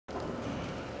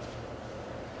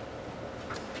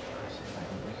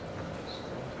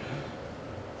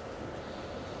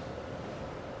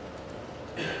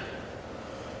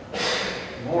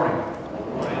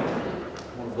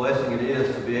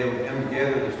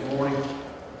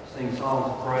sing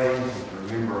songs of praise and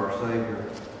to remember our Savior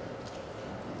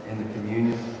in the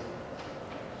communion.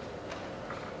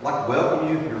 I'd like to welcome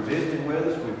you if you're visiting with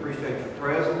us. We appreciate your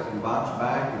presence and invite you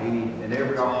back at any and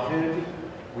every opportunity.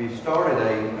 We've started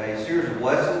a series of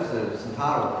lessons that is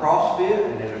entitled CrossFit,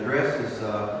 and it addresses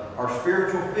our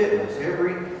spiritual fitness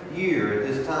every year at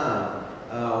this time,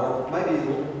 or maybe a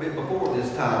little bit before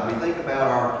this time. We think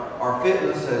about our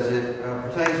fitness as it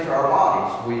pertains to our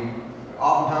bodies. We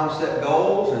oftentimes set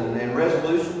goals and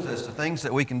resolutions as to things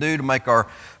that we can do to make our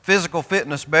physical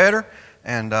fitness better,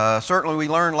 and certainly we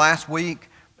learned last week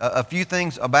a few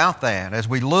things about that. As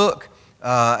we look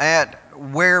at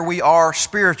where we are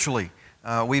spiritually,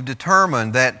 we've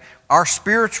determined that our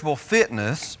spiritual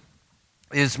fitness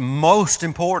is most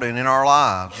important in our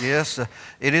lives. Yes,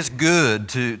 it is good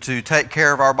to take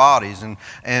care of our bodies,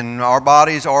 and our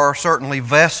bodies are certainly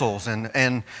vessels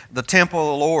and the temple of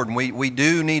the Lord, and we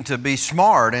do need to be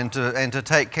smart and to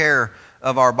take care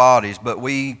of our bodies, but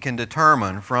we can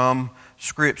determine from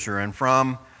Scripture and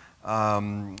from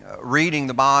reading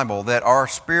the Bible that our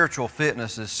spiritual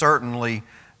fitness is certainly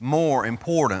more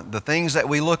important. The things that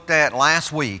we looked at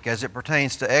last week as it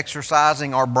pertains to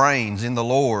exercising our brains in the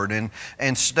Lord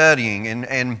and studying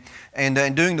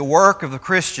and doing the work of the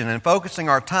Christian and focusing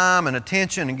our time and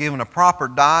attention and giving a proper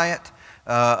diet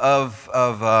of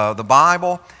the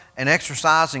Bible and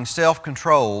exercising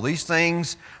self-control. These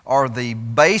things are the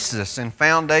basis and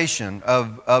foundation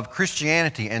of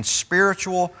Christianity and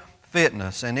spiritual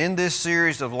fitness. And in this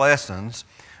series of lessons,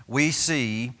 we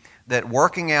see that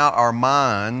working out our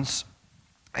minds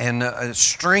and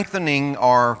strengthening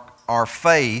our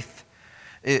faith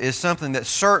is something that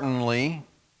certainly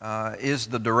is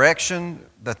the direction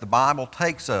that the Bible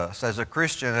takes us as a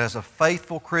Christian, as a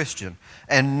faithful Christian.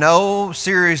 And no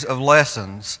series of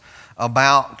lessons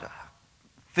about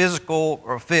physical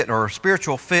or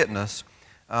spiritual fitness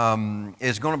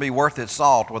is going to be worth its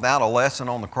salt without a lesson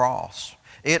on the cross.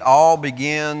 It all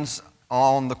begins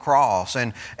on the cross.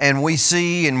 And we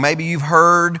see, and maybe you've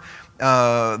heard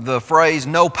the phrase,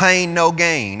 no pain, no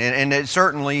gain. And it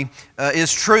certainly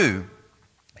is true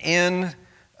in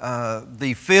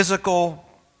the physical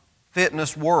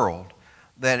fitness world,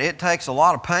 that it takes a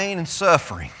lot of pain and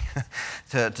suffering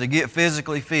to get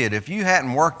physically fit. If you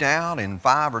hadn't worked out in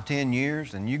 5 or 10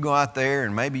 years, and you go out there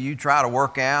and maybe you try to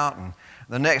work out, and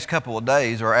the next couple of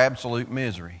days are absolute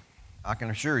misery. I can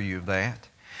assure you of that.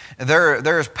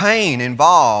 There is pain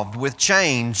involved with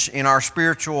change in our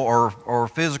spiritual or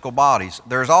physical bodies.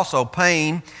 There's also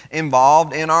pain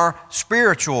involved in our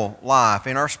spiritual life,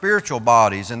 in our spiritual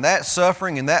bodies. And that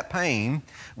suffering and that pain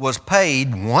was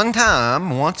paid one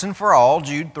time, once and for all,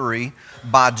 Jude 3,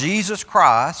 by Jesus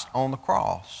Christ on the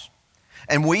cross.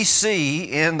 And we see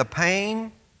in the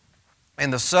pain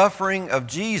and the suffering of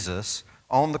Jesus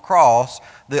on the cross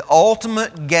the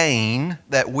ultimate gain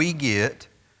that we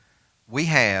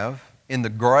have in the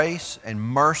grace and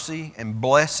mercy and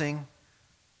blessing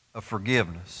of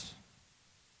forgiveness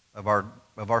of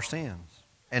our sins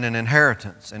and an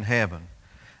inheritance in heaven.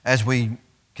 As we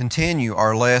continue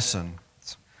our lesson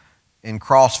in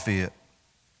CrossFit,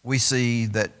 we see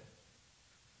that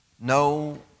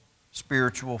no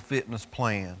spiritual fitness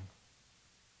plan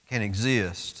can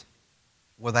exist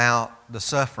without the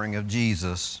suffering of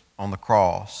Jesus on the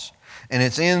cross. And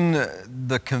it's in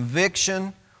the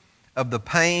conviction of the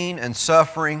pain and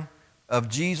suffering of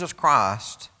Jesus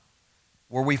Christ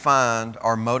where we find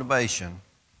our motivation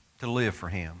to live for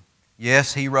Him.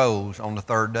 Yes, He rose on the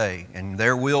third day, and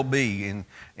there will be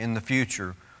in the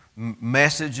future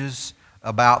messages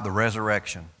about the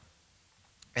resurrection.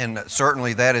 And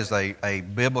certainly that is a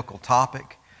biblical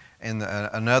topic and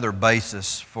another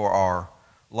basis for our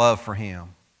love for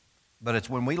Him. But it's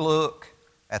when we look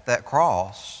at that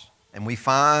cross and we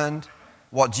find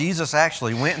what Jesus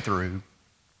actually went through,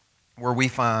 where we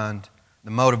find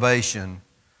the motivation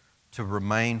to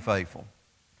remain faithful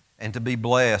and to be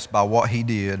blessed by what He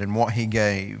did and what He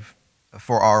gave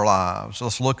for our lives.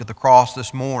 Let's look at the cross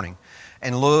this morning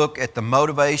and look at the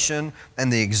motivation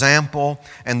and the example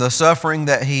and the suffering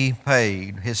that He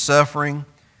paid. His suffering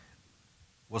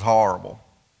was horrible.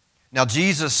 Now,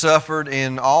 Jesus suffered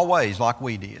in all ways like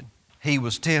we did. He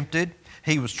was tempted,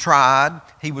 He was tried,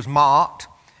 He was mocked,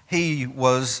 He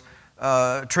was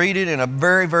treated in a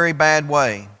very, very bad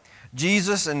way.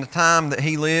 Jesus, in the time that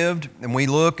He lived, and we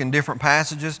look in different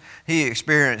passages, He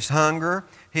experienced hunger,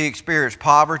 He experienced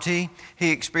poverty,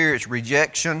 He experienced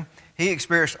rejection, He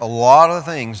experienced a lot of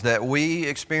the things that we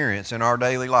experience in our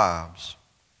daily lives.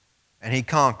 And He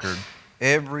conquered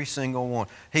every single one.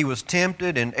 He was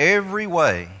tempted in every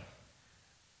way,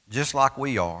 just like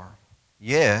we are,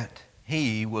 yet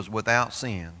He was without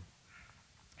sin.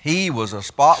 He was a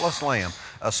spotless lamb,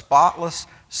 a spotless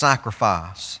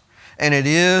sacrifice. And it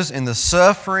is in the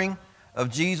suffering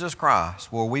of Jesus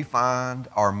Christ where we find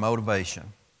our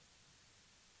motivation.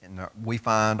 And we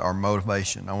find our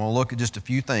motivation. I want to look at just a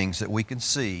few things that we can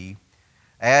see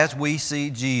as we see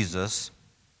Jesus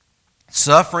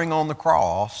suffering on the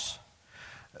cross.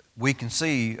 We can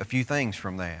see a few things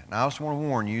from that. And I just want to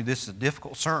warn you, this is a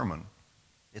difficult sermon.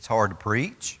 It's hard to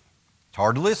preach. It's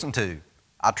hard to listen to.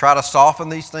 I try to soften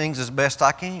these things as best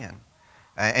I can.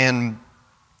 And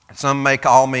some may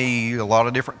call me a lot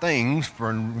of different things,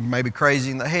 for maybe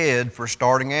crazy in the head for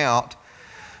starting out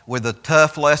with a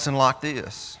tough lesson like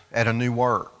this at a new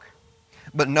work.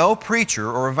 But no preacher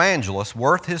or evangelist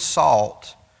worth his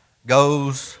salt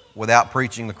goes without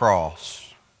preaching the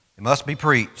cross. It must be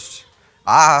preached.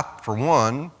 I, for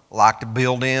one, like to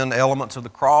build in elements of the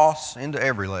cross into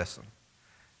every lesson.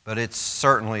 But it's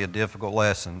certainly a difficult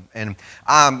lesson. And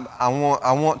I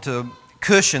want to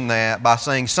cushion that by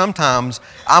saying sometimes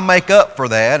I make up for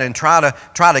that and try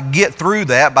to get through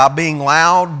that by being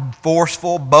loud,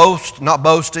 forceful, not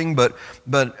boasting, but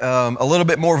a little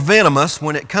bit more venomous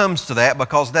when it comes to that,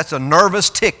 because that's a nervous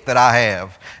tick that I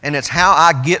have. And it's how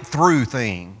I get through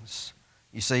things.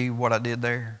 You see what I did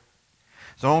there?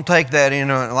 So don't take that in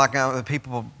like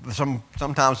people,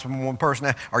 sometimes from one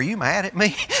person, are you mad at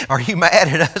me? Are you mad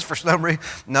at us for some reason?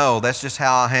 No, that's just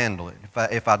how I handle it.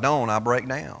 If I don't, I break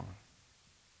down.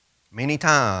 Many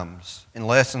times in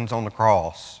lessons on the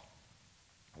cross,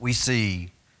 we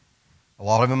see a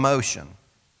lot of emotion,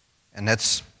 and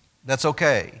that's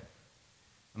okay.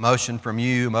 Emotion from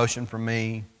you, emotion from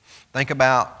me. Think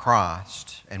about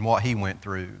Christ and what He went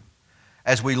through.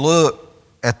 As we look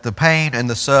at the pain and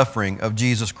the suffering of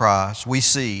Jesus Christ, we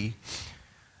see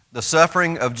the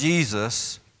suffering of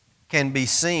Jesus can be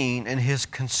seen in His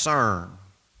concern.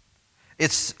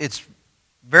 It's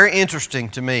very interesting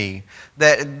to me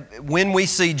that when we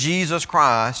see Jesus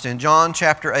Christ in John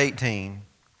chapter 18,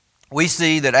 we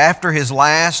see that after His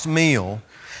last meal,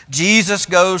 Jesus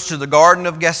goes to the Garden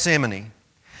of Gethsemane,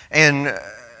 and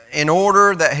in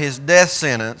order that His death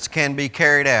sentence can be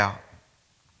carried out.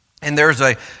 And there's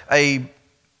a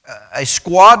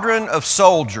squadron of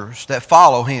soldiers that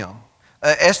follow Him,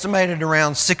 estimated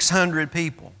around 600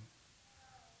 people.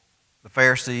 The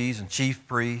Pharisees and chief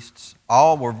priests,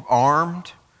 all were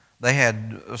armed. They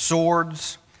had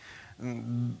swords.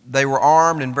 They were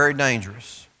armed and very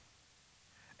dangerous.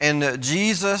 And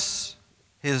Jesus,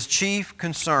 His chief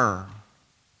concern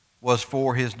was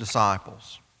for His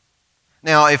disciples.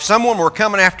 Now, if someone were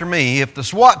coming after me, if the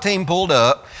SWAT team pulled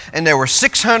up and there were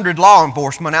 600 law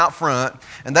enforcement out front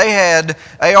and they had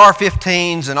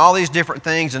AR-15s and all these different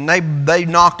things, and they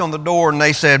knocked on the door and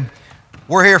they said,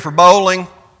 "We're here for bowling.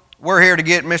 We're here to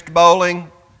get Mr.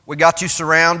 Bowling. We got you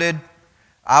surrounded,"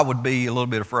 I would be a little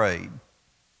bit afraid.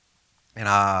 And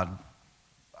I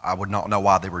would not know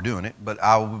why they were doing it, but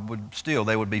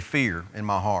there would be fear in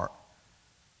my heart.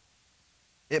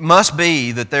 It must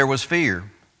be that there was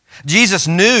fear. Jesus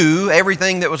knew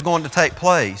everything that was going to take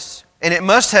place, and it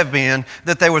must have been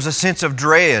that there was a sense of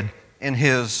dread in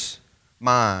His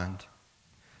mind.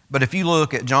 But if you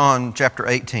look at John chapter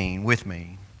 18 with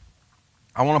me,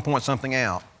 I want to point something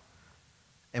out,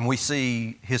 and we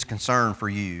see His concern for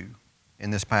you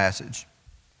in this passage.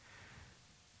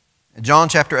 In John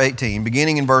chapter 18,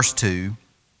 beginning in verse 2,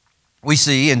 we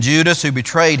see, "And Judas, who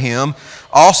betrayed Him,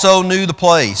 also knew the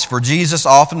place, for Jesus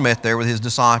often met there with His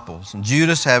disciples. And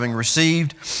Judas, having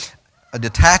received a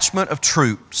detachment of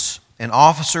troops and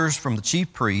officers from the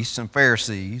chief priests and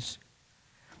Pharisees,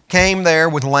 came there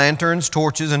with lanterns,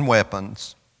 torches, and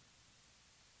weapons.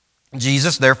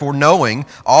 Jesus, therefore, knowing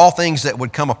all things that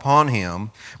would come upon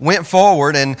Him, went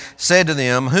forward and said to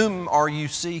them, 'Whom are you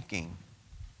seeking?'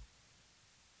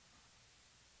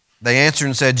 They answered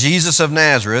and said, 'Jesus of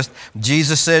Nazareth.'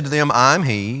 Jesus said to them, 'I'm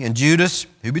He.' And Judas,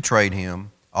 who betrayed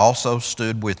Him, also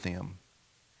stood with them.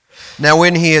 Now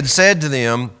when He had said to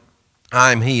them,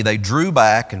 'I'm He,' they drew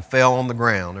back and fell on the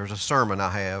ground." There's a sermon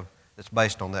I have that's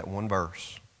based on that one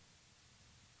verse.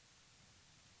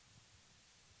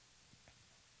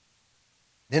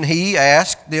 Then He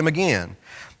asked them again,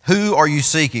 "Who are you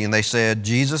seeking?" And they said,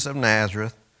 "Jesus of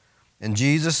Nazareth." And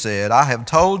Jesus said, "I have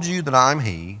told you that I'm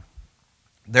He.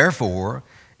 Therefore,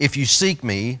 if you seek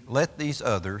Me, let these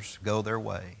others go their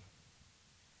way."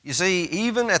 You see,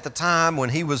 even at the time when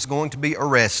He was going to be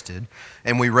arrested,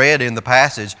 and we read in the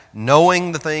passage,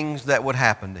 knowing the things that would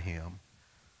happen to Him,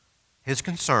 His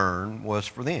concern was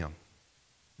for them.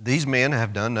 These men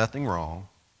have done nothing wrong.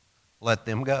 Let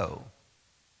them go.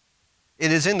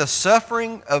 It is in the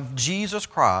suffering of Jesus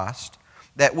Christ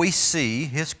that we see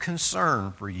His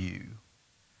concern for you.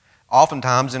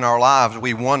 Oftentimes in our lives,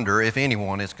 we wonder if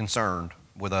anyone is concerned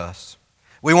with us.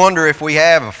 We wonder if we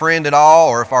have a friend at all,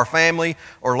 or if our family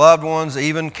or loved ones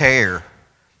even care.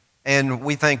 And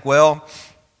we think, well,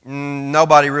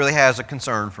 nobody really has a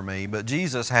concern for me, but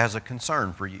Jesus has a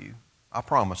concern for you. I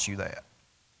promise you that.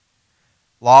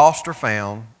 Lost or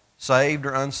found, saved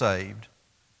or unsaved,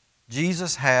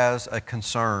 Jesus has a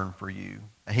concern for you.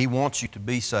 He wants you to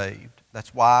be saved.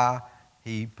 That's why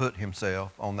He put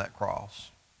Himself on that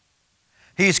cross.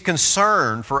 He's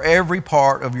concerned for every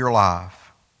part of your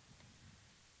life.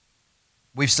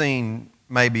 We've seen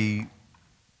maybe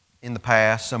in the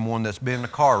past someone that's been in a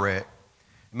car wreck.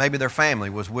 Maybe their family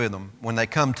was with them. When they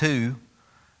come to,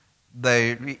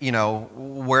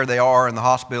 where they are in the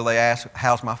hospital, they ask,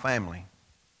 how's my family?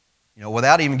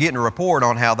 Without even getting a report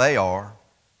on how they are,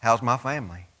 how's my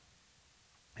family?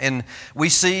 And we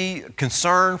see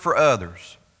concern for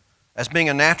others as being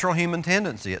a natural human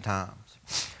tendency at times.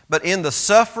 But in the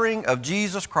suffering of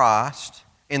Jesus Christ,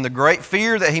 in the great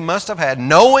fear that He must have had,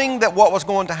 knowing that what was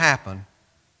going to happen,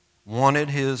 wanted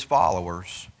His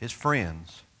followers, His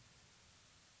friends,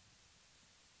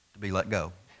 to be let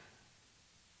go.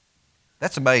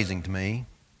 That's amazing to me.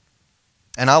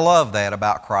 And I love that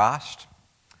about Christ.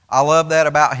 I love that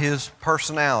about His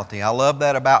personality. I love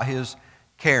that about His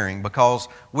caring, because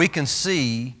we can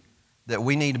see that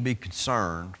we need to be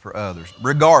concerned for others,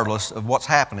 regardless of what's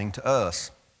happening to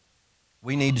us.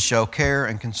 We need to show care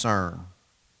and concern.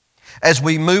 As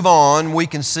we move on, we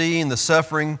can see the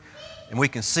suffering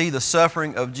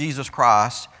of Jesus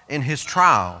Christ in His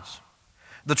trials.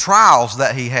 The trials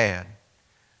that He had,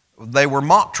 they were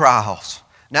mock trials.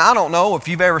 Now, I don't know if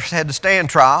you've ever had to stand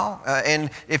trial,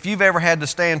 and if you've ever had to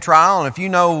stand trial, and if you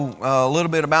know a little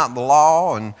bit about the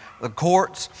law and the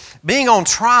courts, being on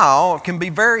trial can be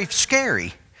very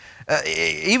scary.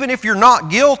 Even if you're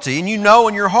not guilty, and you know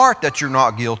in your heart that you're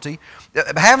not guilty,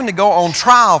 having to go on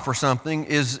trial for something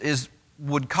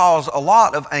would cause a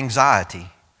lot of anxiety.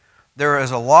 There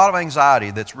is a lot of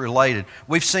anxiety that's related.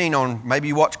 We've seen on, maybe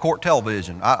you watch court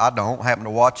television. I don't happen to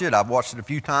watch it. I've watched it a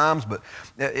few times. But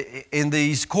in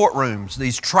these courtrooms,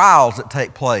 these trials that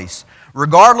take place,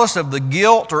 regardless of the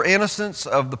guilt or innocence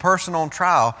of the person on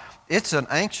trial, it's an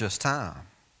anxious time.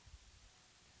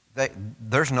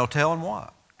 There's no telling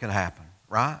what can happen,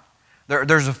 right?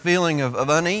 There's a feeling of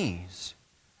unease.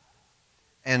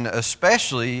 And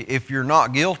especially if you're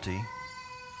not guilty,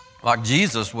 like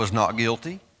Jesus was not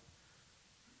guilty,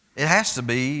 it has to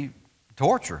be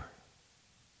torture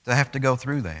to have to go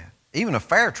through that. Even a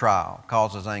fair trial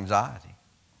causes anxiety.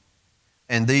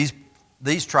 And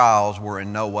these trials were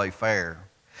in no way fair.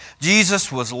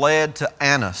 Jesus was led to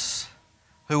Annas,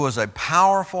 who was a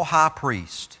powerful high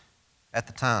priest at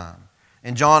the time.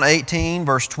 In John 18,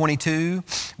 verse 22,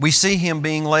 we see him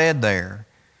being led there.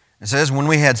 It says, when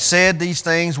we had said these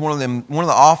things, one of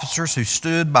the officers who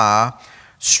stood by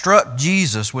struck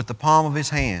Jesus with the palm of his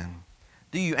hand.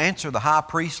 Do you answer the high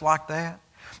priest like that?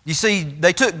 You see,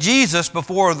 they took Jesus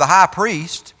before the high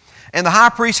priest, and the high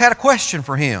priest had a question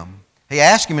for him. He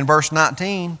asked him in verse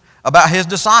 19 about his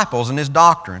disciples and his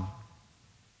doctrine.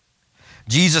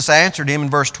 Jesus answered him in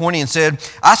verse 20 and said,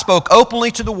 I spoke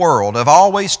openly to the world. I've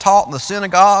always taught in the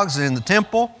synagogues and in the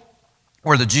temple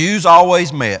where the Jews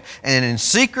always met, and in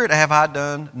secret have I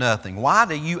done nothing. Why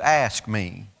do you ask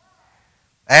me?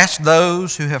 Ask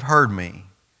those who have heard me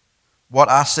what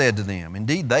I said to them.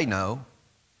 Indeed, they know.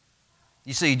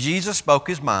 You see, Jesus spoke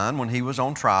His mind when He was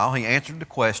on trial. He answered the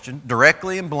question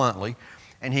directly and bluntly,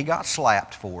 and He got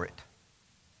slapped for it.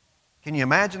 Can you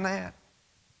imagine that?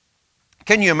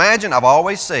 Can you imagine? I've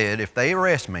always said, if they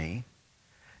arrest me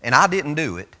and I didn't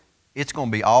do it, it's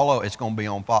going to be it's going to be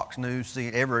on Fox News. See,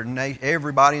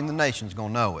 everybody in the nation's going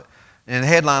to know it. And the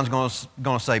headline's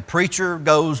going to say, preacher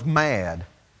goes mad.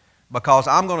 Because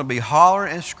I'm going to be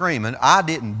hollering and screaming, I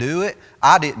didn't do it,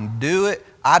 I didn't do it,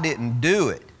 I didn't do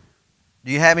it.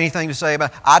 Do you have anything to say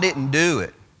about it? I didn't do it.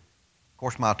 Of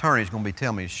course, my attorney's going to be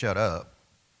telling me to shut up.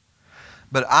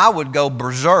 But I would go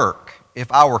berserk if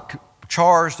I were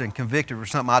charged and convicted for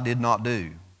something I did not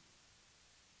do.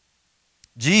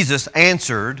 Jesus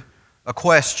answered a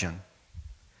question,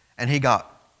 and He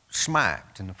got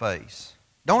smacked in the face.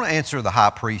 Don't answer the high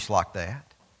priest like that.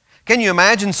 Can you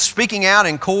imagine speaking out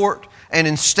in court, and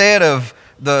instead of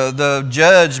the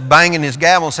judge banging his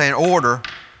gavel and saying, order,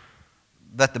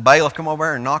 that the bailiff come over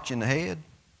there and knock you in the head?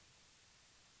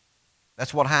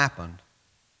 That's what happened.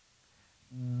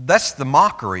 That's the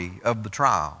mockery of the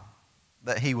trial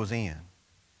that He was in.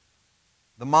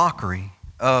 The mockery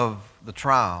of the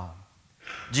trial.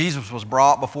 Jesus was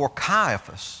brought before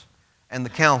Caiaphas and the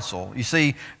council. You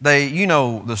see, you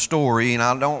know the story, and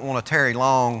I don't want to tarry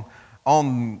long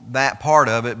on that part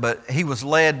of it, but he was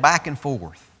led back and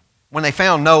forth. When they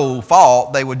found no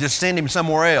fault, they would just send him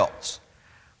somewhere else.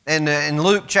 And in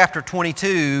Luke chapter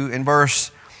 22, in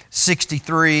verse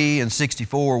 63 and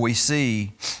 64, we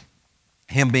see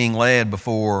him being led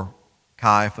before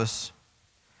Caiaphas.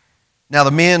 Now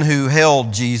the men who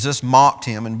held Jesus mocked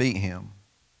him and beat him.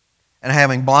 And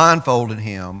having blindfolded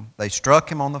him, they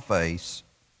struck him on the face,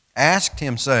 asked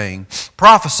him, saying,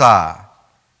 "Prophesy,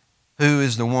 who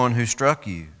is the one who struck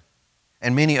you?"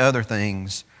 And many other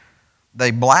things they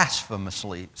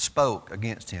blasphemously spoke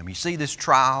against him. You see this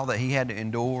trial that he had to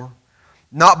endure?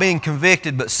 Not being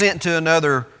convicted, but sent to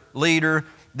another leader,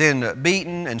 then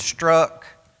beaten and struck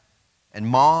and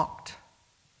mocked.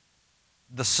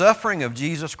 The suffering of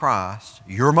Jesus Christ,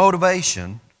 your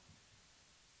motivation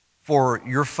for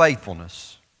your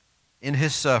faithfulness in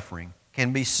His suffering,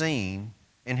 can be seen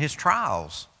in His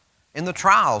trials, in the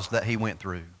trials that He went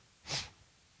through.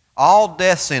 All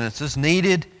death sentences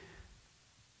needed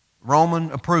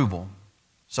Roman approval,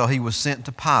 so He was sent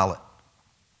to Pilate,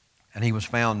 and He was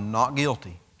found not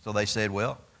guilty. So they said,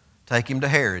 well, take Him to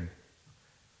Herod.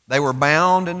 They were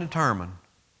bound and determined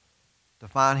to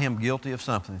find Him guilty of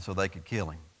something so they could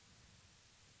kill Him.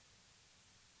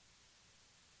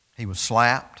 He was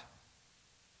slapped.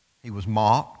 He was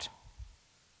mocked.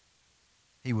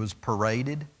 He was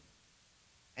paraded.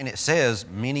 And it says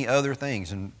many other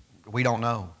things, and we don't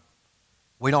know.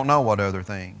 We don't know what other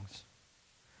things.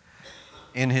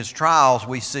 In His trials,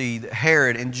 we see that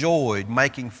Herod enjoyed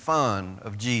making fun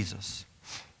of Jesus,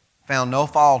 found no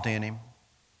fault in Him,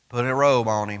 put a robe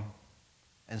on Him,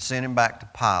 and sent Him back to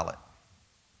Pilate.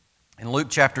 In Luke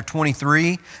chapter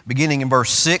 23, beginning in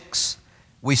verse 6,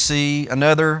 we see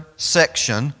another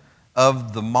section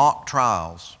of the mock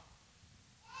trials.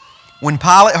 When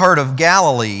Pilate heard of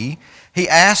Galilee, he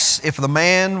asked if the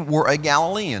man were a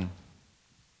Galilean.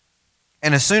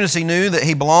 And as soon as he knew that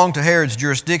he belonged to Herod's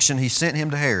jurisdiction, he sent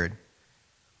him to Herod,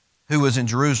 who was in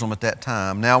Jerusalem at that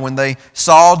time. Now when they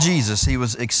saw Jesus, he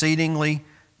was exceedingly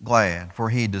glad, for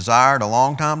he desired a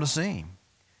long time to see him,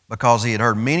 because he had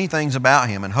heard many things about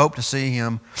him and hoped to see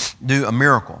him do a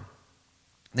miracle.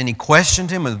 Then he questioned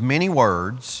him with many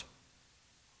words,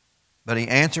 but he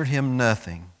answered him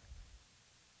nothing.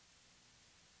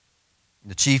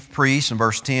 The chief priests, in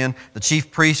verse 10, the chief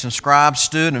priests and scribes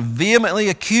stood and vehemently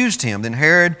accused him. Then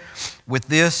Herod, with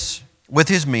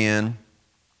his men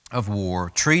of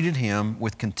war, treated him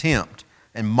with contempt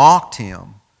and mocked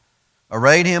him,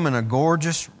 arrayed him in a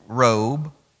gorgeous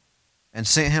robe, and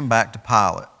sent him back to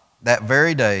Pilate. That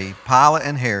very day, Pilate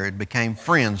and Herod became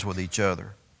friends with each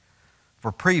other,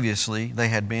 for previously they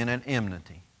had been at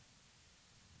enmity.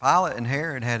 Pilate and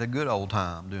Herod had a good old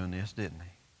time doing this, didn't they?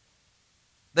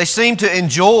 They seemed to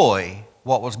enjoy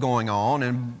what was going on,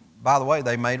 and by the way,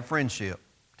 they made a friendship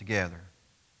together.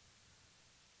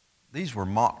 These were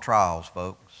mock trials,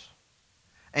 folks.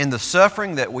 And the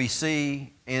suffering that we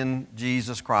see in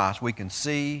Jesus Christ, we can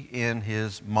see in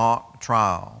His mock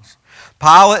trials.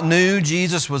 Pilate knew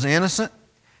Jesus was innocent.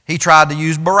 He tried to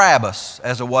use Barabbas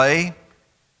as a way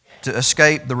to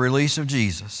escape the release of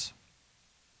Jesus.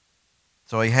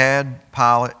 So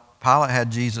Pilate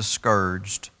had Jesus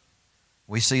scourged.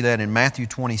 We see that in Matthew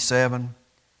 27,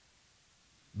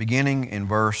 beginning in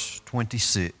verse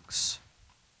 26.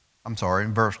 I'm sorry,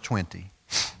 in verse 20.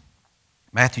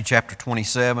 Matthew chapter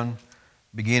 27,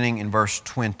 beginning in verse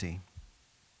 20.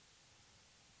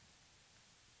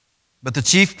 But the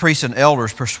chief priests and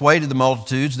elders persuaded the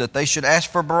multitudes that they should ask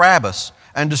for Barabbas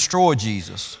and destroy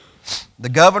Jesus. The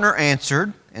governor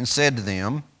answered and said to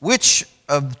them, Which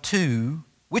of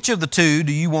the two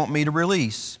do you want me to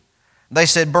release? They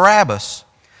said, Barabbas.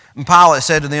 And Pilate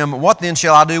said to them, What then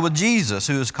shall I do with Jesus,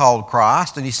 who is called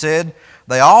Christ? And he said,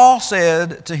 They all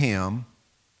said to him,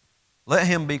 Let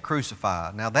him be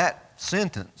crucified. Now that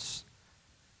sentence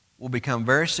will become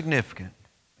very significant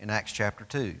in Acts chapter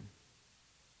 2.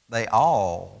 They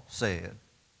all said,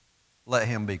 Let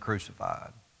him be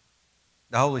crucified.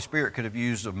 The Holy Spirit could have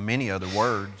used many other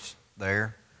words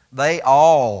there. They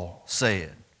all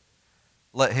said,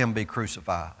 Let him be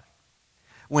crucified.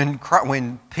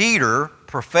 When Peter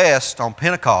professed on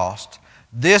Pentecost,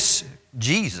 this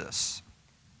Jesus,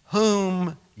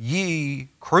 whom ye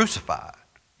crucified,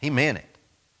 he meant it,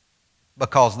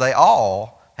 because they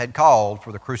all had called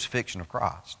for the crucifixion of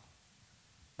Christ.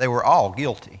 They were all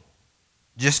guilty,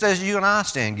 just as you and I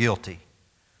stand guilty.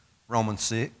 Romans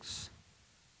 6,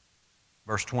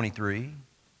 verse 23,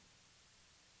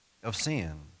 of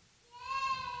sin.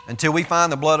 Until we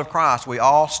find the blood of Christ, we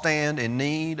all stand in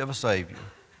need of a Savior.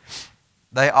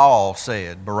 They all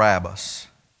said, Barabbas,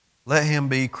 let him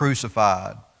be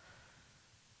crucified.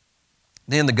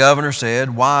 Then the governor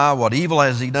said, "Why, what evil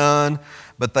has he done?"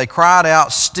 But they cried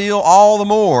out still all the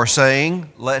more,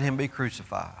 saying, "Let him be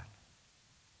crucified."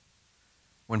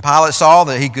 When Pilate saw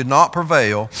that he could not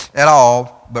prevail at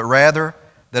all, but rather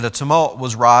that a tumult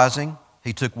was rising,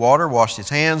 he took water, washed his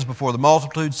hands before the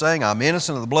multitude, saying, "I'm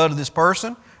innocent of the blood of this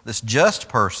person, this just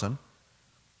person.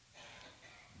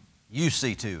 You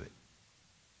see to it."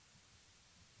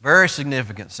 Very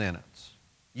significant sentence.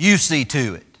 You see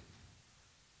to it.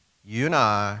 You and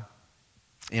I,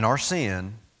 in our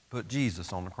sin, put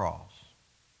Jesus on the cross.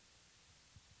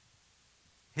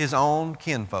 His own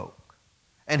kinfolk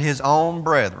and his own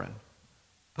brethren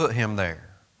put him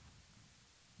there.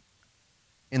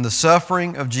 In the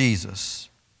suffering of Jesus,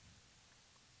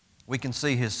 we can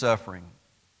see his suffering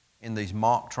in these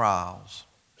mock trials,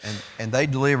 and they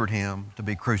delivered him to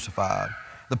be crucified.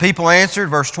 The people answered,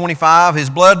 verse 25, "His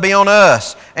blood be on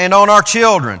us and on our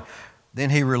children." Then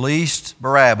he released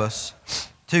Barabbas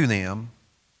to them,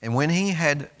 and when he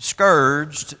had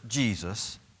scourged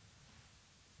Jesus,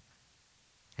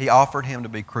 he offered him to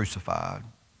be crucified.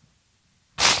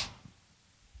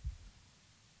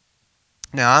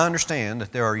 Now, I understand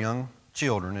that there are young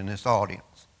children in this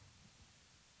audience.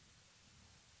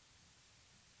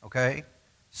 Okay?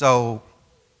 So,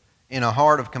 in a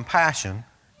heart of compassion,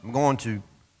 I'm going to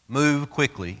move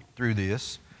quickly through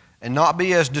this and not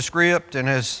be as descriptive and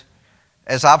as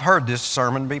I've heard this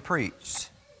sermon be preached.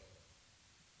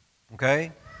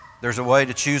 Okay? There's a way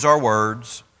to choose our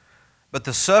words. But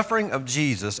the suffering of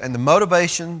Jesus and the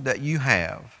motivation that you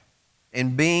have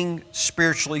in being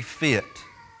spiritually fit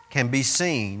can be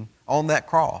seen on that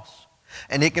cross.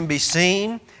 And it can be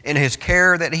seen in his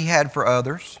care that he had for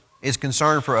others, his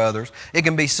concern for others. It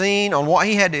can be seen on what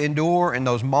he had to endure in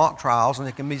those mock trials, and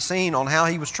it can be seen on how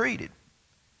he was treated,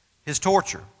 his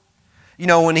torture. You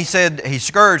know, when he said he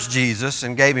scourged Jesus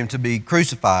and gave him to be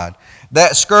crucified,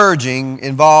 that scourging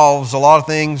involves a lot of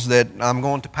things that I'm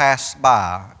going to pass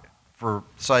by for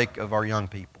the sake of our young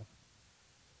people.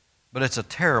 But it's a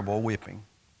terrible whipping.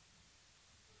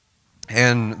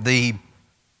 And the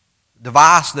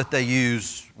device that they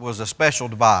used was a special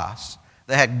device.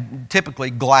 They had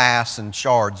typically glass and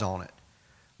shards on it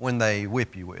when they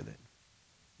whip you with it.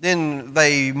 Then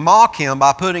they mock him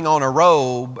by putting on a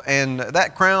robe, and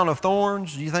that crown of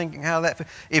thorns, you think how that...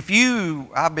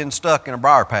 I've been stuck in a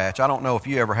briar patch. I don't know if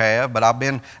you ever have, but I've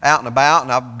been out and about,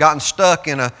 and I've gotten stuck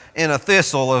in a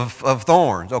thistle of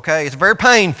thorns, okay? It's very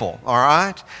painful, all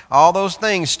right? All those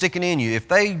things sticking in you. If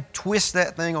they twist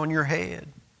that thing on your head,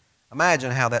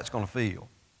 imagine how that's going to feel.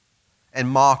 And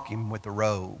mock him with the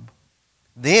robe.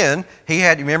 Then, he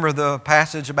had, remember the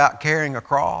passage about carrying a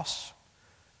cross?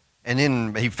 And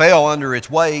then he fell under its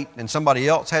weight and somebody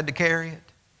else had to carry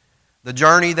it. The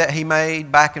journey that he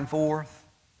made back and forth.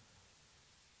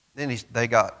 Then they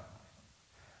got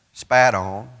spat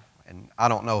on. And I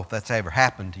don't know if that's ever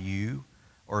happened to you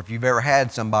or if you've ever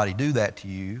had somebody do that to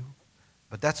you.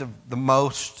 But that's the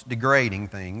most degrading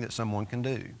thing that someone can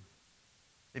do.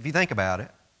 If you think about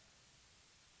it.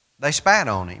 They spat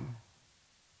on him.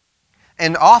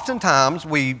 And oftentimes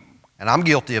and I'm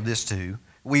guilty of this too,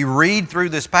 we read through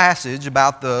this passage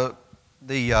about the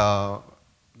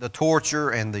torture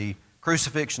and the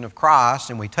crucifixion of Christ,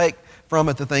 and we take from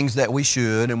it the things that we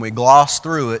should, and we gloss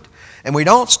through it, and we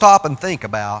don't stop and think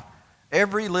about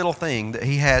every little thing that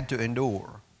he had to endure.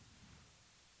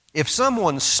 If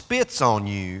someone spits on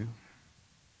you,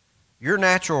 your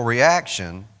natural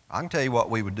reaction, I can tell you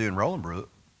what we would do in Rolandbrook,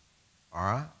 all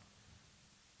right?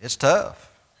 It's tough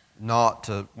not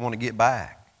to want to get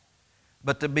back.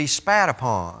 But to be spat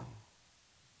upon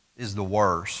is the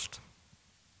worst.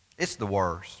 It's the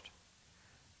worst.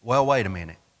 Well, wait a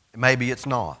minute. Maybe it's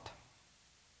not.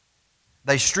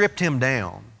 They stripped him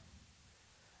down.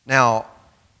 Now,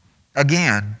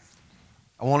 again,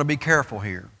 I want to be careful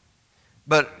here.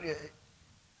 But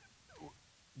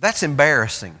that's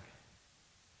embarrassing.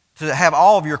 To have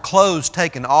all of your clothes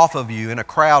taken off of you in a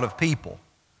crowd of people.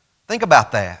 Think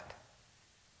about that.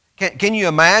 Can you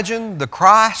imagine the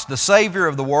Christ, the Savior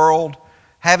of the world,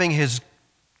 having his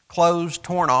clothes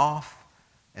torn off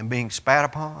and being spat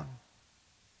upon?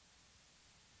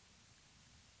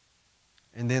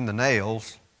 And then the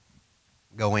nails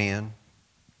go in,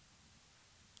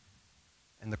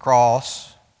 and the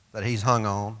cross that he's hung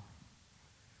on.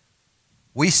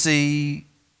 We see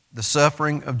the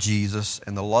suffering of Jesus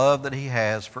and the love that he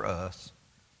has for us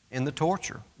in the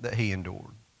torture that he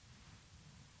endured.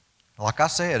 Like I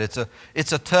said,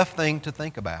 it's a tough thing to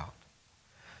think about.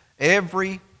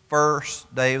 Every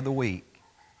first day of the week,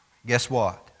 guess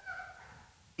what?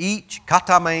 Each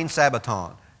katamain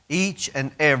sabbaton, each and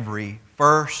every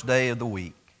first day of the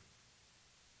week,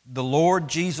 the Lord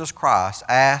Jesus Christ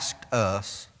asked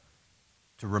us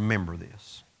to remember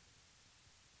this.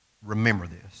 Remember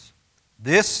this.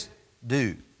 This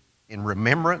do in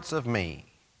remembrance of me.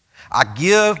 I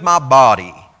give my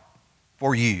body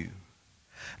for you.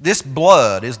 This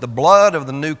blood is the blood of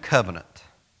the new covenant.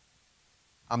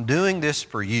 I'm doing this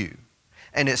for you.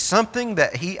 And it's something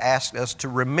that He asked us to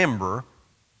remember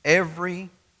every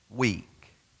week.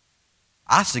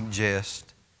 I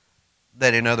suggest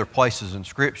that in other places in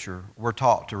Scripture, we're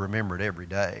taught to remember it every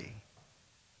day.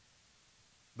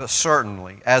 But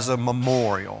certainly, as a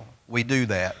memorial, we do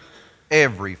that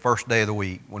every first day of the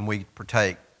week when we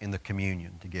partake in the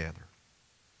communion together.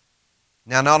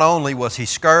 Now, not only was He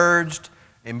scourged,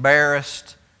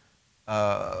 embarrassed,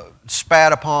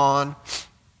 spat upon,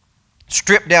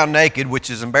 stripped down naked, which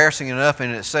is embarrassing enough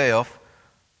in itself,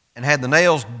 and had the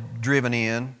nails driven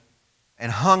in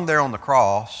and hung there on the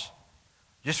cross,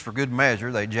 just for good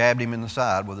measure, they jabbed Him in the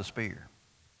side with a spear.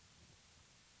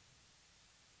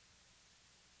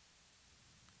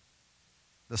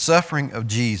 The suffering of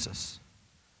Jesus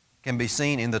can be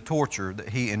seen in the torture that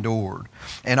He endured,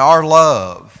 and our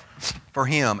love for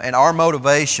Him and our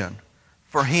motivation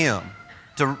for Him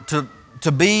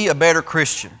to be a better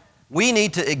Christian. We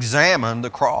need to examine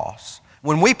the cross.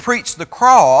 When we preach the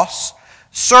cross,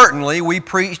 certainly we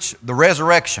preach the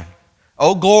resurrection.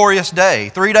 Oh, glorious day.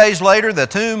 3 days later, the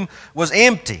tomb was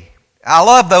empty. I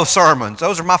love those sermons.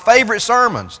 Those are my favorite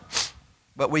sermons.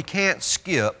 But we can't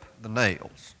skip the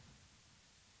nails.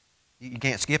 You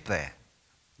can't skip that.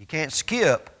 You can't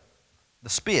skip the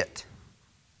spit.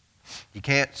 You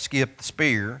can't skip the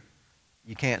spear.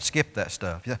 You can't skip that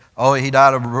stuff. Oh, He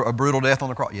died a brutal death on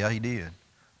the cross. Yeah, He did.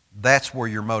 That's where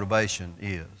your motivation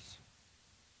is,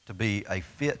 to be a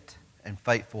fit and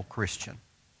faithful Christian.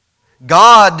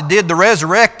 God did the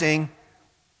resurrecting,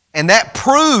 and that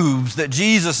proves that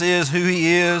Jesus is who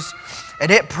He is,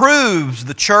 and it proves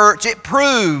the church, it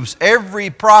proves every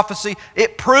prophecy,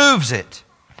 it proves it.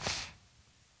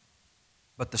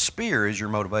 But the spear is your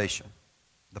motivation.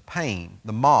 The pain,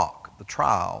 the mock, the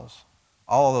trials,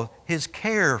 all of His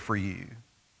care for you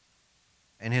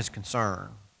and His concern.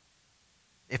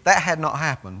 If that had not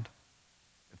happened,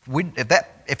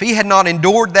 if He had not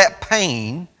endured that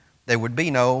pain, there would be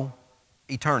no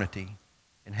eternity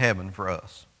in heaven for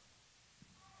us.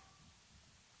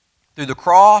 Through the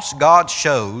cross, God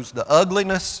shows the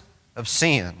ugliness of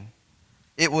sin.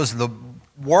 It was the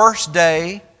worst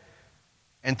day,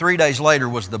 and 3 days later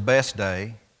was the best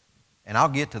day. And I'll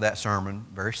get to that sermon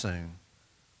very soon.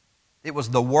 It was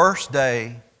the worst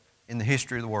day in the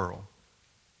history of the world.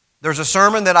 There's a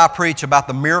sermon that I preach about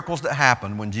the miracles that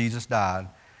happened when Jesus died,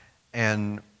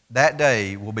 and that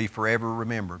day will be forever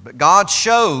remembered. But God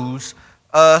shows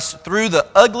us through the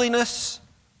ugliness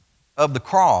of the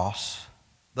cross,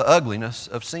 the ugliness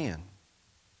of sin.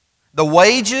 The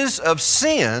wages of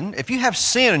sin, if you have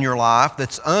sin in your life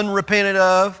that's unrepented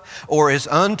of or is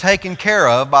untaken care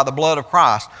of by the blood of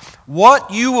Christ,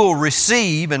 what you will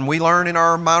receive, and we learn in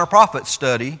our Minor Prophets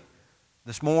study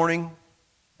this morning,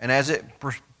 and as it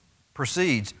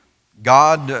proceeds,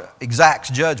 God exacts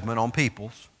judgment on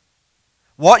peoples.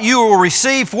 What you will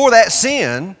receive for that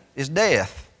sin is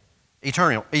death,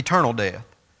 eternal death.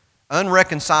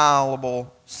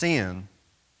 Unreconciled sin,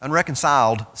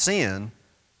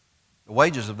 the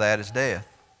wages of that is death.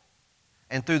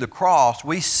 And through the cross,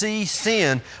 we see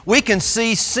sin. We can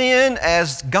see sin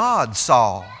as God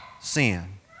saw sin.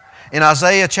 In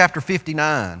Isaiah chapter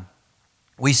 59,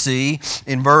 we see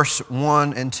in verse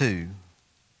 1 and 2,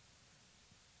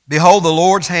 Behold, the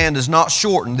Lord's hand is not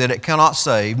shortened that it cannot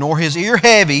save, nor His ear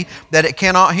heavy that it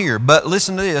cannot hear. But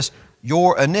listen to this,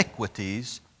 your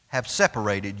iniquities have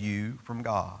separated you from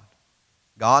God.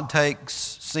 God takes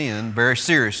sin very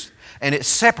serious, and it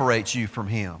separates you from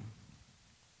Him.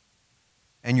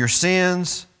 And your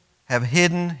sins have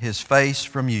hidden His face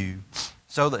from you,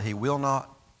 so that He will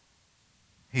not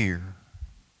hear.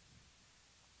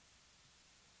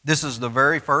 This is the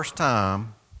very first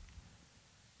time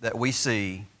that we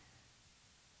see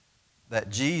that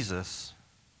Jesus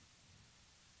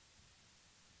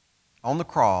on the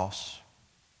cross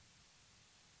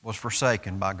was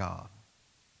forsaken by God.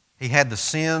 He had the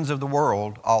sins of the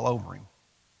world all over Him,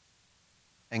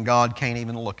 and God can't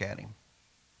even look at Him.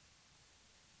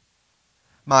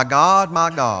 My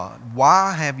God,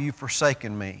 why have you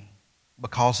forsaken me?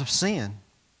 Because of sin.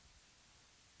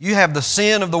 You have the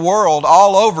sin of the world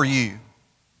all over you.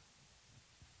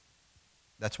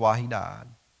 That's why He died.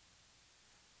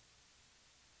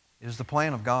 It is the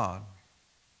plan of God.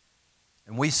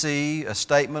 And we see a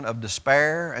statement of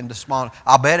despair and despondence.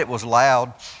 I'll bet it was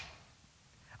loud.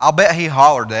 I'll bet He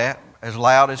hollered that as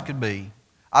loud as could be.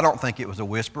 I don't think it was a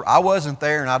whisper. I wasn't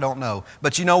there and I don't know.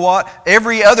 But you know what?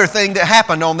 Every other thing that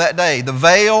happened on that day, the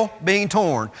veil being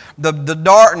torn, the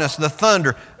darkness, the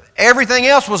thunder, everything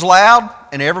else was loud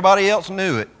and everybody else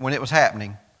knew it when it was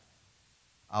happening.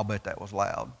 I'll bet that was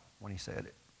loud when he said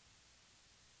it.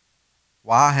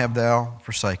 Why have thou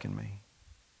forsaken me?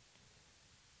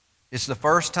 It's the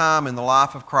first time in the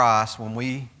life of Christ when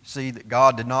we see that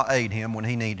God did not aid him when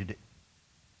he needed it.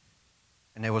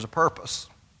 And there was a purpose.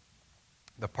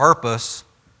 The purpose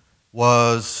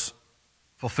was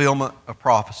fulfillment of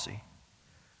prophecy.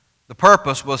 The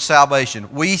purpose was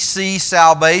salvation. We see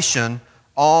salvation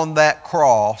on that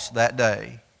cross that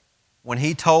day when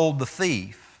he told the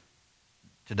thief,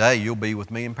 today you'll be with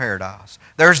me in paradise.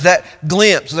 There's that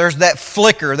glimpse, there's that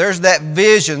flicker, there's that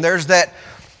vision, there's that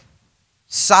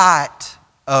sight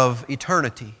of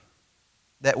eternity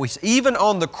that we see. Even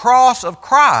on the cross of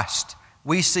Christ,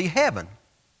 we see heaven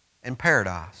and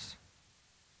paradise.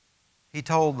 He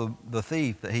told the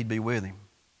thief that he'd be with him.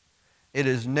 It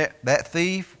is that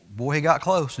thief, boy, he got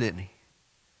close, didn't he?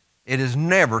 It is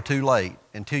never too late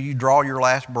until you draw your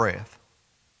last breath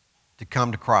to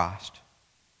come to Christ.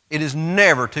 It is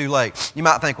never too late. You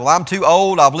might think, well, I'm too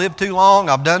old, I've lived too long,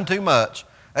 I've done too much.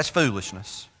 That's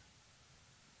foolishness.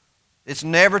 It's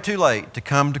never too late to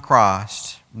come to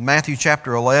Christ. In Matthew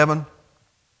chapter 11,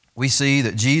 we see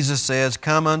that Jesus says,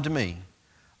 "Come unto me,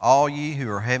 all ye who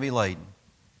are heavy laden,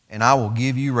 and I will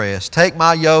give you rest. Take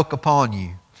my yoke upon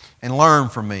you and learn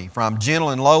from me, for I'm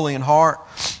gentle and lowly in heart,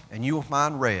 and you will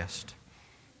find rest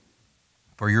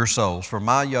for your souls. For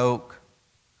my yoke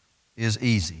is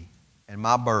easy, and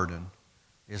my burden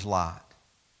is light."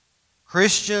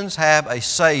 Christians have a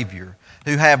Savior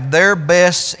who have their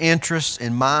best interests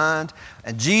in mind,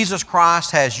 and Jesus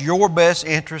Christ has your best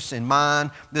interests in mind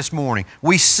this morning.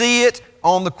 We see it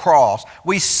on the cross.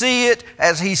 We see it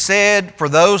as he said for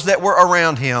those that were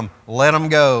around him, "Let them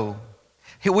go."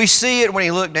 We see it when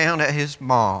he looked down at his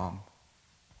mom.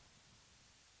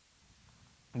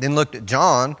 Then looked at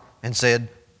John and said,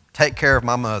 "Take care of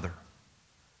my mother."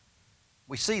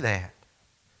 We see that.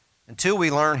 Until we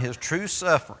learn his true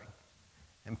suffering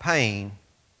and pain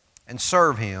and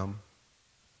serve him,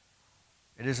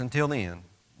 it is until then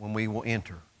when we will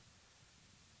enter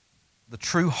the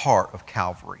true heart of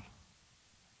Calvary.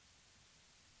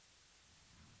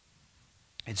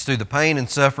 It's through the pain and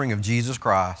suffering of Jesus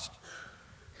Christ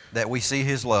that we see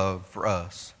his love for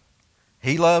us.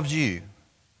 He loves you,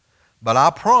 but I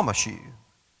promise you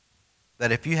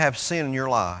that if you have sin in your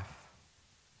life,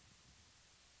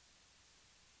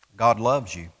 God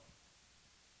loves you,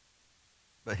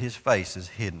 but his face is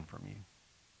hidden from you.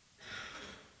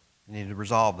 You need to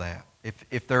resolve that.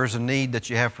 If there's a need that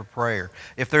you have for prayer,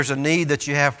 if there's a need that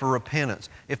you have for repentance,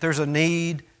 if there's a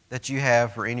need that you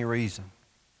have for any reason,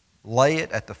 lay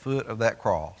it at the foot of that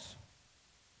cross.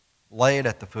 Lay it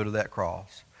at the foot of that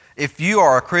cross. If you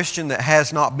are a Christian that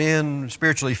has not been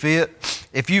spiritually fit,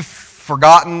 if you've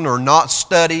forgotten or not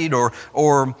studied or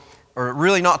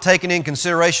really not taken in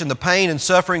consideration the pain and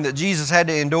suffering that Jesus had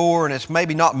to endure, and it's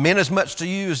maybe not meant as much to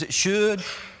you as it should,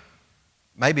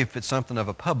 maybe if it's something of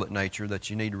a public nature that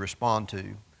you need to respond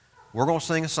to, we're going to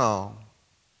sing a song.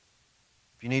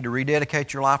 If you need to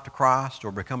rededicate your life to Christ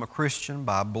or become a Christian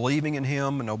by believing in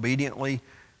him and obediently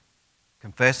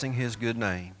confessing his good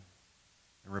name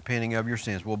and repenting of your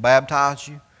sins, we'll baptize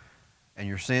you and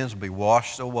your sins will be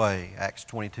washed away, Acts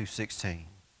 22:16,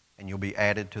 and you'll be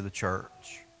added to the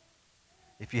church.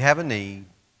 If you have a need,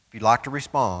 if you'd like to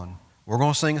respond, we're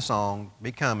going to sing a song,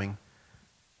 Be Coming,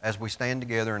 as we stand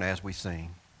together and as we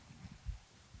sing.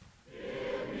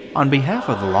 On behalf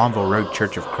of the Lawnville Road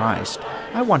Church of Christ,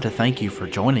 I want to thank you for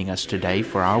joining us today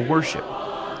for our worship.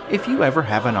 If you ever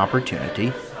have an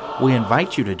opportunity, we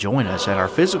invite you to join us at our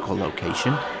physical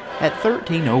location at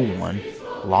 1301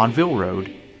 Lawnville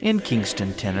Road in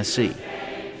Kingston, Tennessee.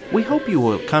 We hope you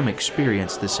will come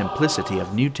experience the simplicity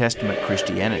of New Testament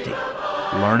Christianity,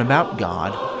 learn about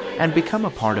God, and become a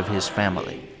part of his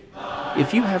family.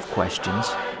 If you have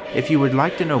questions, if you would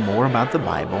like to know more about the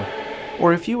Bible,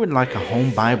 or if you would like a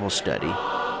home Bible study,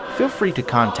 feel free to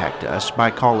contact us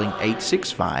by calling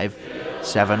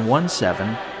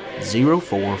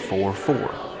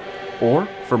 865-717-0444. Or,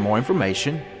 for more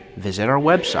information, visit our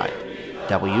website,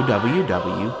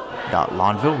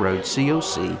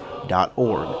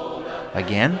 www.lawnvilleroadcoc.org.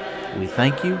 Again, we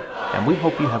thank you, and we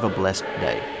hope you have a blessed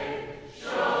day.